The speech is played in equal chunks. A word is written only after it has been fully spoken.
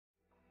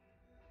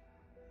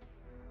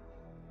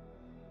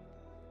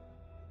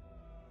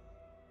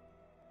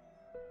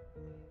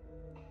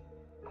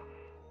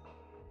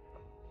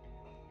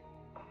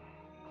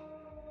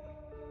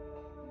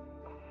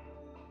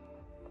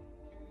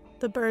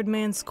The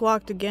birdman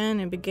squawked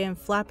again and began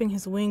flapping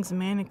his wings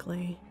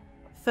manically.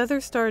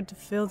 Feathers started to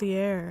fill the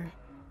air.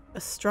 A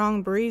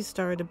strong breeze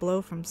started to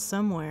blow from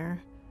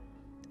somewhere.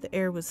 The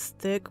air was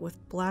thick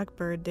with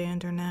blackbird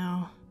dander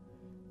now.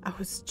 I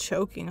was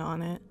choking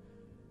on it.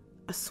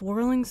 A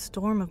swirling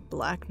storm of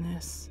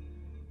blackness.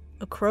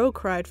 A crow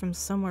cried from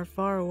somewhere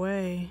far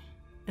away,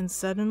 and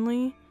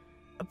suddenly,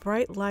 a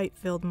bright light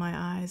filled my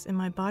eyes and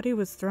my body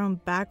was thrown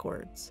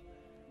backwards.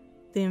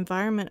 The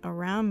environment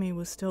around me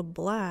was still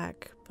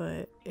black,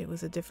 but it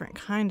was a different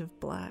kind of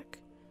black,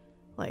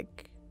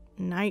 like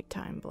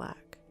nighttime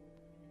black.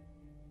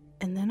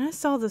 And then I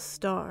saw the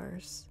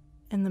stars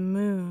and the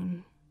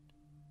moon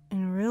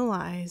and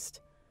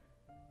realized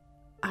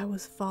I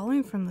was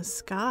falling from the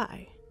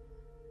sky.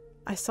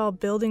 I saw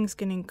buildings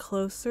getting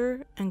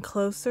closer and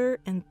closer,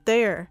 and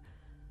there,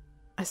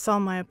 I saw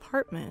my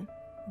apartment,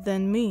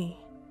 then me,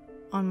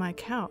 on my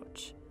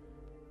couch.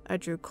 I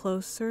drew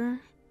closer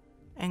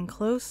and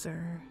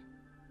closer.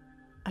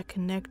 I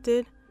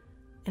connected,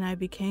 and I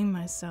became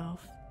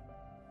myself.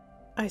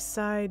 I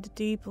sighed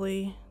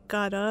deeply,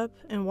 got up,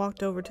 and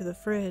walked over to the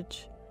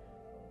fridge.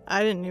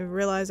 I didn't even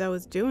realize I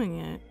was doing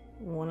it.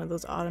 One of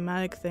those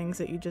automatic things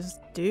that you just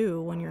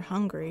do when you're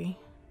hungry,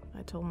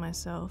 I told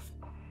myself.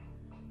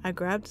 I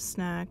grabbed a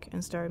snack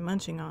and started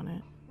munching on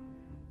it.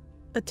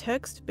 A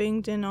text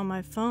binged in on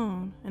my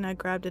phone, and I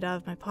grabbed it out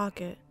of my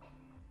pocket.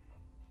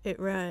 It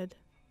read,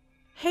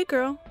 "Hey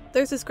girl,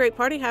 there's this great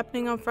party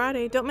happening on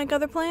Friday. Don't make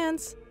other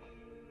plans."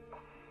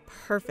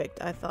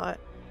 Perfect, I thought.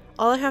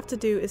 All I have to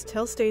do is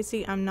tell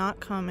Stacy I'm not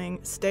coming,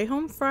 stay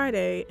home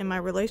Friday, and my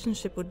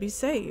relationship would be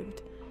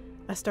saved.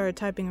 I started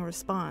typing a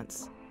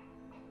response.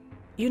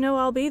 "You know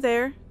I'll be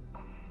there."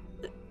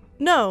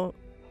 No,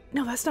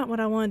 that's not what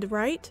I wanted to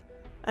write.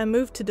 I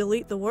moved to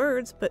delete the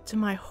words, but to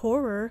my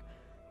horror,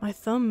 my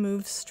thumb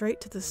moved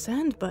straight to the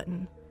send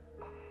button.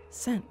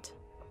 Sent.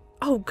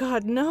 Oh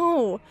God,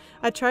 no!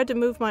 I tried to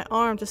move my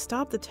arm to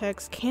stop the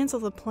text, cancel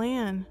the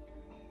plan,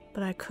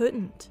 but I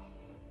couldn't.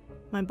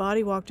 My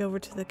body walked over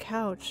to the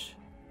couch.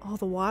 All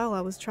the while I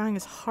was trying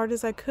as hard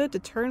as I could to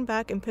turn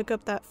back and pick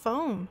up that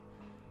phone.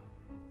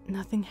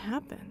 Nothing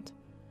happened.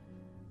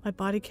 My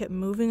body kept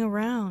moving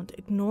around,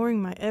 ignoring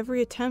my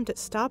every attempt at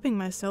stopping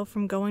myself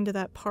from going to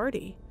that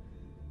party.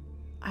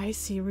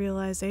 Icy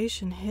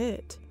realization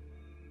hit.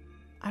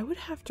 I would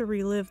have to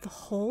relive the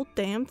whole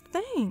damn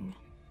thing,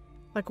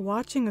 like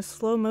watching a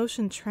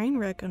slow-motion train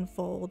wreck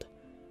unfold.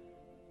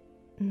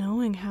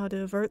 Knowing how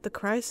to avert the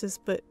crisis,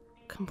 but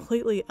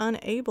completely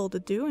unable to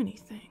do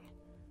anything.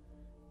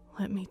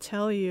 Let me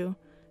tell you,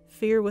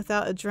 fear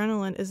without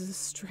adrenaline is a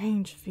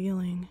strange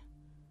feeling.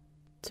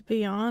 To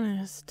be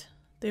honest,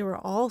 they were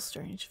all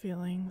strange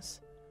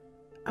feelings.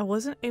 I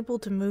wasn't able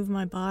to move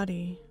my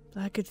body,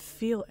 but I could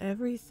feel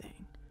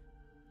everything.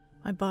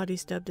 My body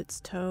stubbed its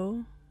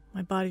toe,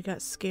 my body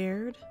got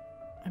scared,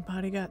 my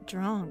body got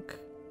drunk,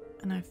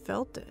 and I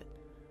felt it.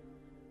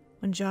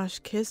 When Josh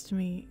kissed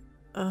me,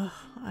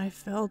 I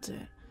felt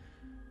it.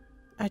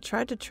 I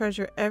tried to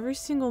treasure every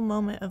single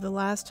moment of the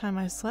last time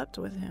I slept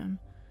with him.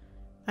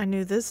 I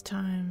knew this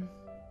time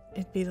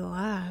it'd be the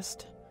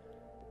last,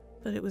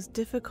 but it was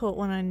difficult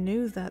when I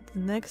knew that the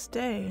next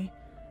day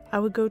I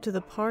would go to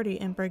the party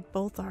and break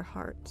both our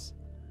hearts.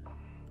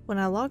 When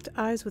I locked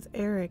eyes with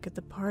Eric at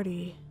the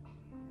party,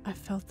 I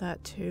felt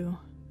that too.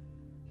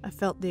 I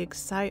felt the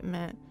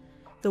excitement,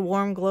 the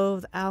warm glow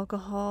of the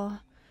alcohol,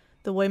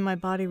 the way my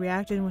body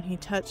reacted when he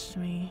touched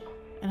me,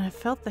 and I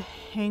felt the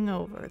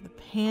hangover, the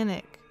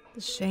panic, the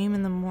shame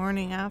in the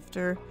morning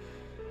after,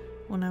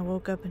 when I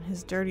woke up in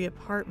his dirty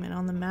apartment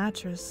on the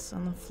mattress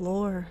on the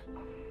floor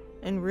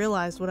and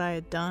realized what I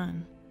had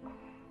done.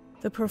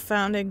 The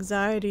profound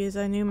anxiety as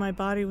I knew my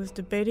body was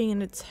debating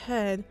in its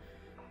head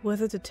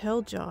whether to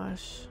tell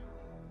Josh,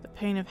 the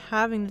pain of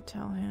having to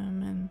tell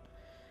him, and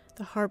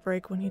the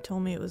heartbreak when he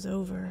told me it was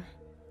over.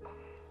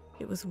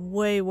 It was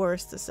way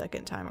worse the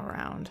second time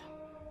around.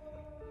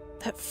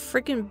 That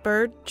freaking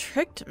bird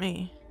tricked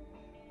me.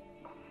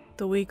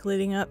 The week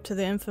leading up to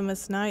the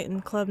infamous night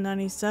in Club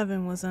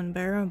 97 was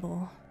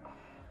unbearable.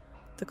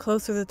 The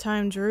closer the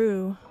time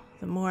drew,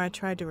 the more I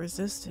tried to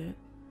resist it.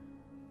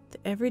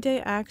 The everyday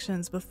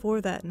actions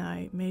before that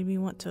night made me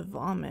want to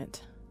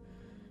vomit.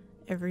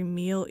 Every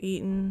meal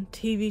eaten,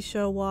 TV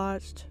show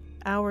watched,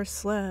 hour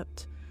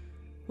slept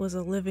was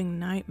a living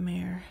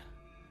nightmare.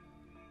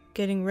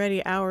 Getting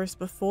ready hours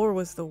before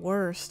was the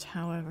worst,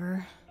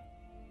 however.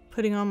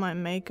 Putting on my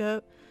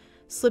makeup,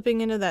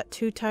 slipping into that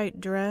too tight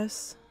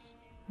dress,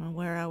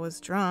 where I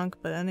was drunk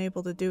but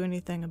unable to do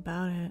anything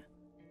about it.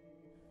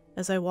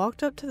 As I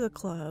walked up to the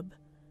club,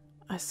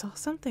 I saw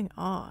something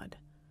odd.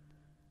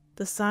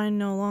 The sign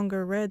no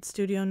longer read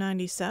Studio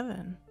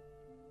 97.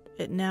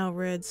 It now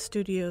read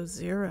Studio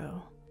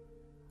 0,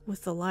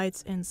 with the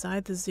lights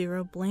inside the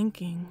 0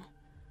 blinking,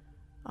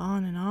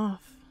 on and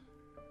off,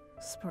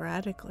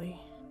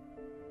 sporadically.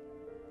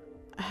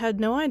 I had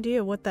no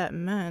idea what that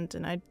meant,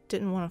 and I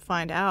didn't want to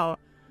find out,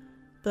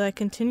 but I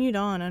continued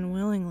on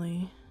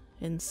unwillingly,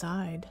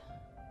 inside.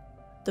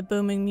 The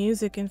booming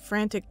music and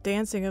frantic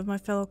dancing of my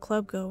fellow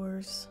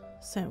clubgoers,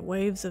 sent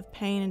waves of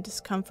pain and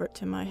discomfort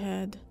to my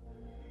head.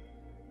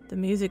 The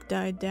music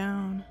died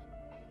down.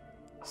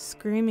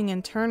 Screaming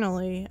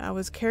internally, I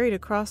was carried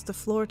across the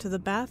floor to the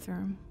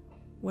bathroom,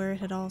 where it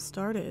had all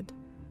started.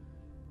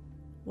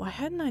 Why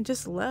hadn't I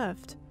just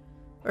left,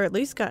 or at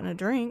least gotten a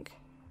drink?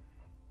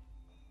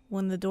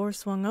 When the door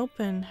swung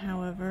open,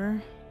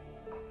 however,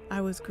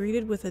 I was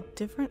greeted with a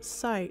different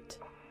sight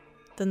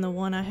than the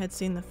one I had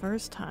seen the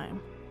first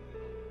time.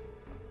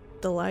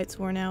 The lights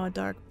were now a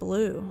dark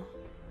blue.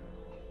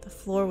 The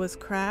floor was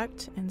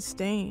cracked and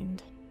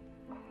stained,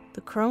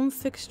 the chrome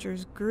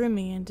fixtures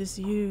grimy and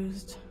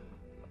disused.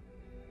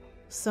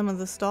 Some of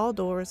the stall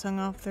doors hung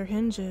off their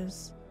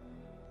hinges,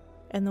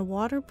 and the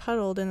water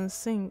puddled in the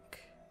sink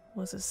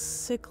was a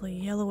sickly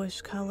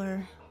yellowish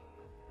color.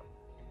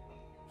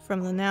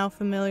 From the now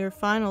familiar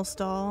final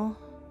stall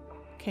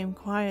came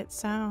quiet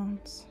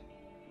sounds.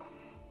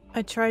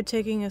 I tried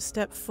taking a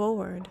step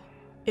forward.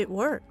 It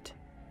worked.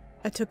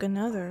 I took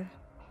another.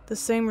 The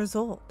same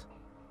result.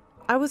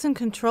 I was in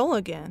control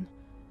again.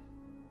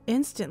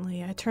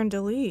 Instantly, I turned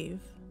to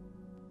leave,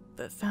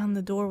 but found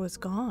the door was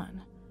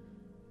gone.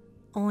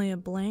 Only a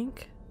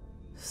blank,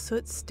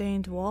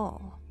 soot-stained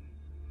wall.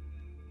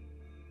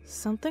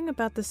 Something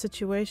about the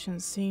situation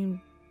seemed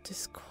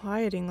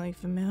disquietingly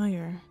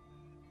familiar.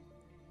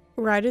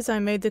 Right as I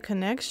made the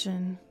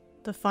connection,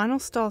 the final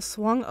stall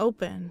swung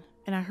open,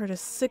 and I heard a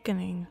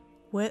sickening,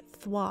 wet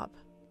thwop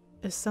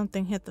as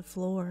something hit the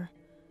floor.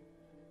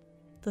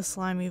 The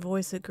slimy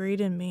voice that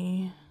greeted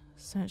me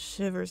sent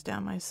shivers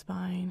down my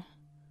spine.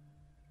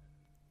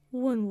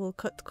 "When will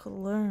Kutka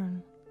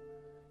learn?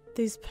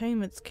 These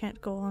payments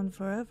can't go on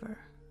forever."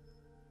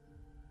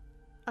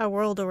 I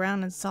whirled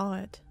around and saw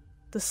it.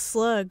 The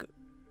slug,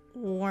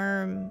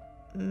 worm,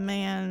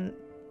 man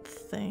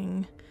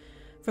thing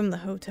from the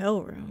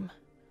hotel room.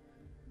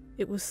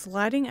 It was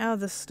sliding out of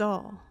the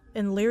stall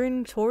and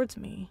leering towards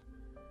me.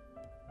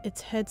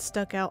 Its head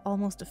stuck out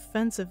almost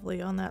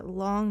offensively on that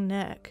long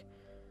neck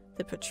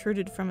that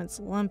protruded from its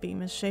lumpy,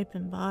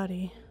 misshapen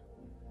body.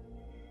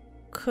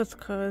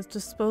 "Kutka is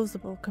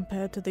disposable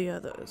compared to the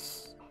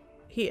others.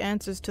 He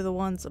answers to the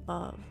ones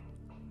above.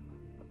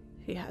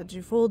 He had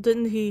you fooled,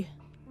 didn't he?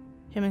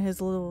 Him and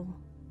his little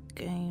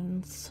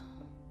games."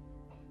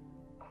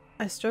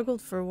 I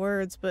struggled for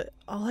words, but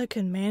all I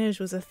could manage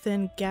was a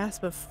thin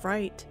gasp of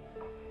fright.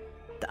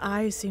 The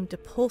eyes seemed to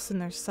pulse in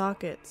their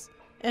sockets,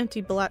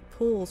 empty black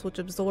pools which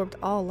absorbed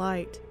all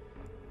light.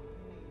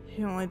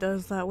 "He only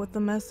does that with the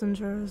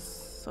messengers,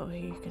 so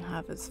he can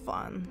have his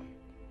fun.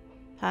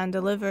 Hand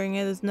delivering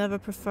it is never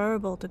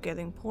preferable to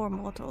getting poor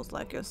mortals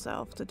like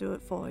yourself to do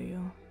it for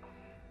you."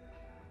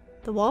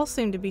 The wall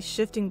seemed to be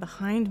shifting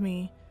behind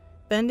me,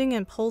 bending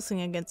and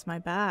pulsing against my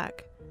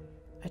back.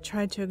 I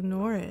tried to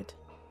ignore it.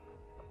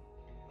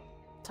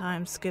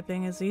 Time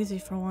skipping is easy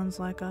for ones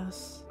like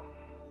us.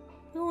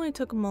 It only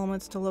took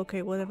moments to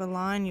locate whatever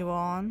line you were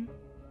on.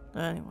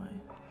 Anyway,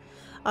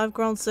 I've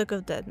grown sick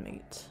of dead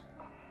meat.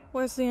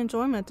 Where's the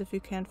enjoyment if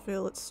you can't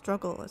feel its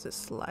struggle as it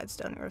slides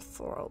down your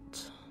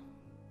throat?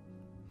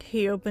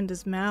 He opened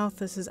his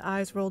mouth as his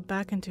eyes rolled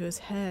back into his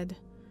head,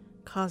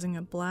 causing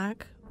a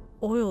black,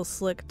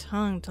 oil-slick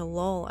tongue to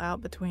loll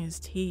out between his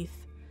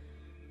teeth.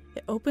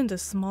 It opened a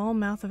small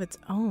mouth of its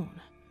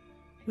own,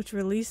 which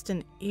released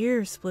an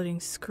ear-splitting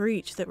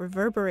screech that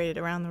reverberated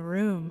around the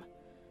room.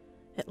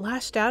 It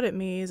lashed out at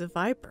me as a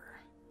viper.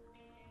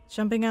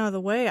 Jumping out of the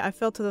way, I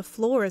fell to the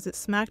floor as it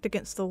smacked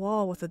against the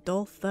wall with a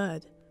dull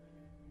thud.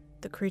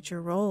 The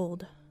creature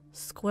rolled,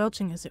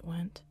 squelching as it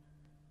went,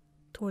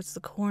 towards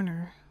the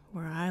corner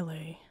where I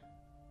lay.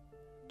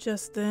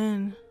 Just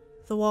then,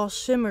 the wall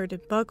shimmered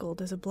and buckled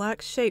as a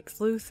black shape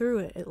flew through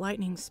it at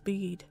lightning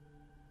speed.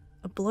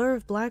 A blur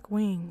of black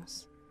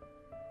wings.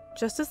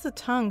 Just as the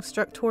tongue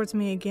struck towards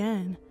me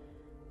again,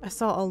 I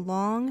saw a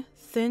long,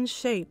 thin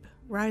shape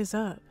rise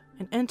up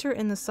and enter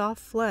in the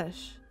soft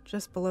flesh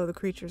just below the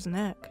creature's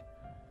neck.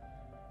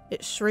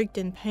 It shrieked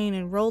in pain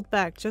and rolled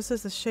back just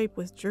as the shape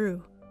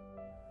withdrew.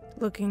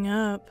 Looking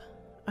up,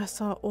 I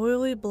saw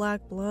oily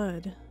black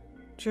blood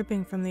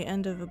dripping from the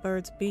end of a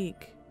bird's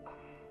beak.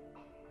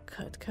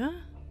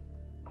 Kutka?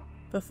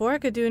 Before I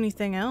could do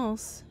anything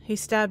else, he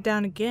stabbed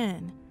down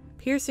again,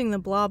 piercing the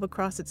blob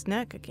across its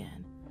neck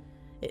again.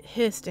 It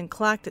hissed and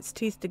clacked its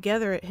teeth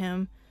together at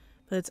him,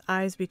 but its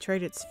eyes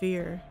betrayed its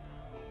fear.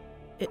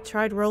 It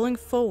tried rolling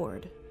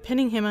forward,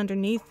 pinning him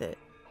underneath it,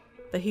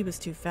 but he was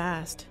too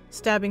fast,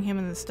 stabbing him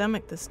in the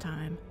stomach this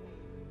time.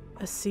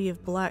 A sea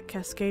of black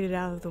cascaded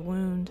out of the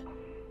wound,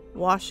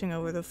 washing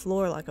over the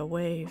floor like a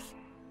wave.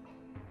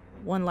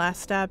 One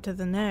last stab to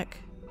the neck,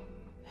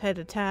 head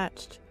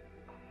attached,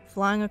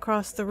 flying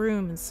across the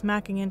room and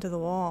smacking into the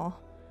wall,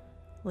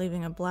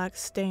 leaving a black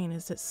stain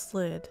as it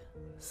slid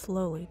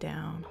slowly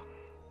down.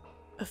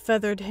 A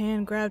feathered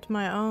hand grabbed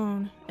my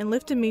own and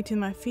lifted me to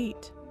my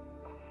feet.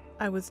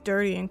 I was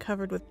dirty and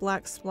covered with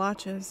black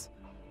splotches.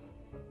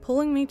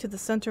 Pulling me to the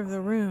center of the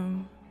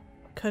room,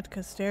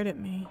 Kutka stared at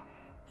me,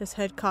 his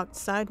head cocked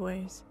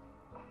sideways.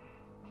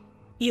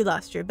 "You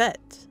lost your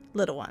bet,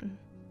 little one."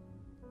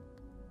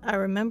 I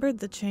remembered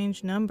the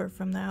changed number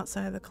from the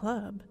outside of the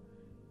club.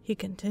 He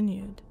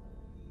continued.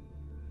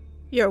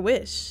 Your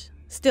wish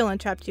still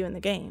entrapped you in the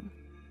game.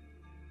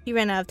 You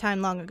ran out of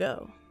time long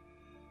ago.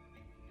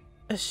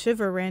 A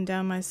shiver ran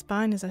down my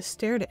spine as I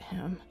stared at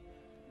him,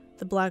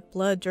 the black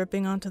blood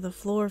dripping onto the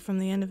floor from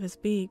the end of his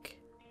beak.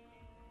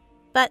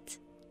 But,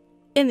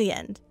 in the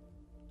end,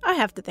 I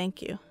have to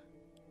thank you.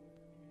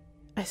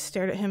 I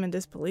stared at him in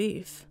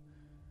disbelief.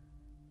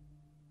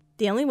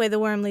 The only way the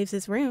worm leaves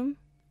his room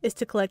is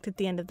to collect at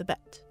the end of the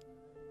bet.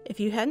 If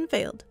you hadn't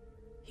failed,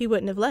 he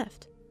wouldn't have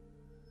left.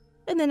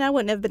 And then I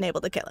wouldn't have been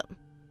able to kill him.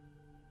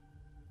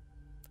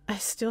 I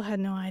still had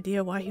no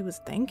idea why he was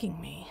thanking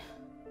me.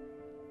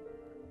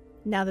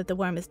 Now that the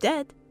worm is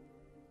dead,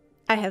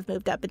 I have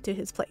moved up into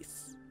his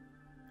place.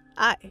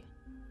 I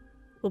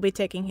will be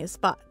taking his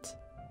spot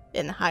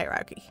in the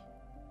hierarchy.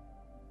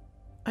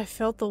 I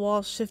felt the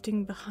wall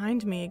shifting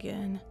behind me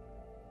again.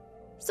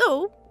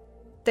 So,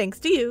 thanks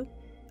to you,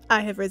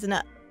 I have risen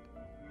up.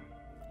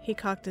 He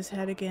cocked his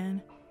head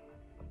again.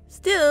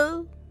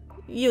 Still,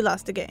 you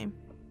lost the game.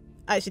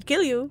 I should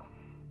kill you,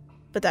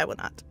 but I will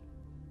not.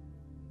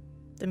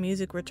 The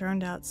music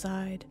returned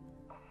outside.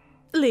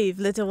 Leave,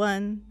 little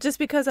one. Just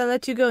because I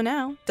let you go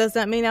now does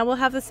not mean I will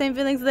have the same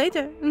feelings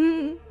later.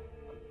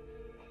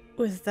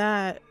 With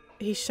that,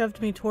 he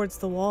shoved me towards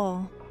the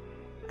wall.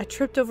 I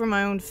tripped over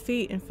my own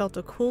feet and felt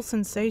a cool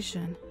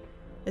sensation,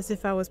 as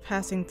if I was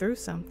passing through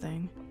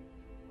something.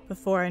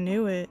 Before I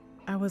knew it,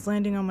 I was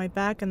landing on my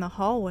back in the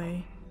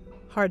hallway,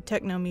 hard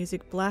techno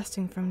music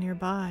blasting from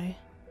nearby.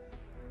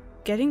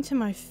 Getting to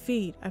my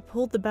feet, I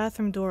pulled the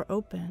bathroom door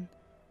open.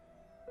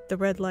 The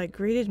red light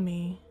greeted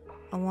me,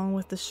 along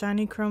with the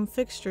shiny chrome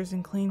fixtures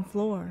and clean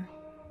floor.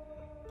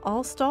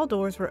 All stall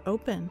doors were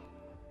open,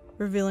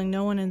 revealing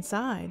no one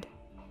inside.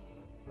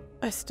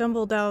 I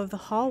stumbled out of the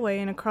hallway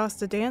and across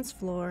the dance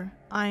floor,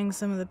 eyeing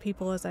some of the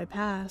people as I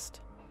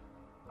passed.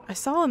 I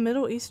saw a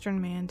Middle Eastern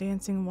man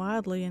dancing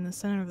wildly in the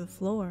center of the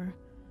floor,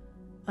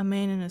 a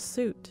man in a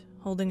suit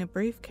holding a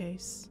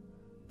briefcase,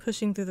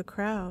 pushing through the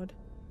crowd.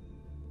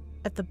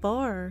 At the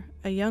bar,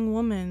 a young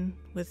woman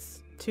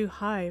with too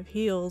high of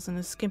heels and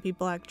a skimpy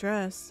black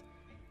dress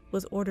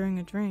was ordering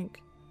a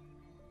drink.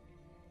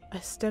 I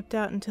stepped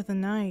out into the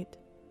night,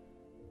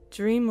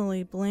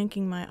 dreamily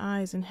blinking my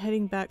eyes and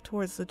heading back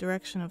towards the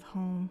direction of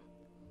home.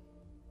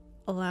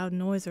 A loud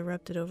noise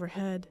erupted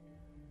overhead.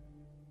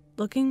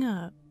 Looking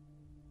up,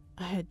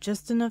 I had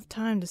just enough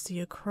time to see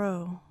a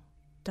crow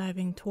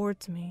diving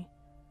towards me,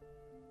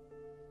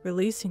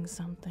 releasing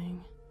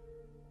something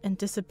and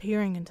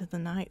disappearing into the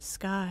night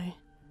sky.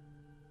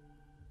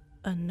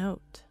 A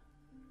note.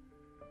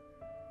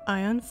 I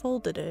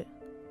unfolded it,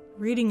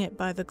 reading it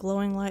by the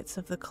glowing lights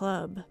of the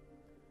club.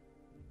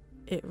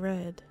 It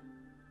read,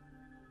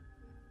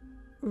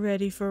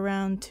 "Ready for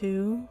round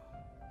 2?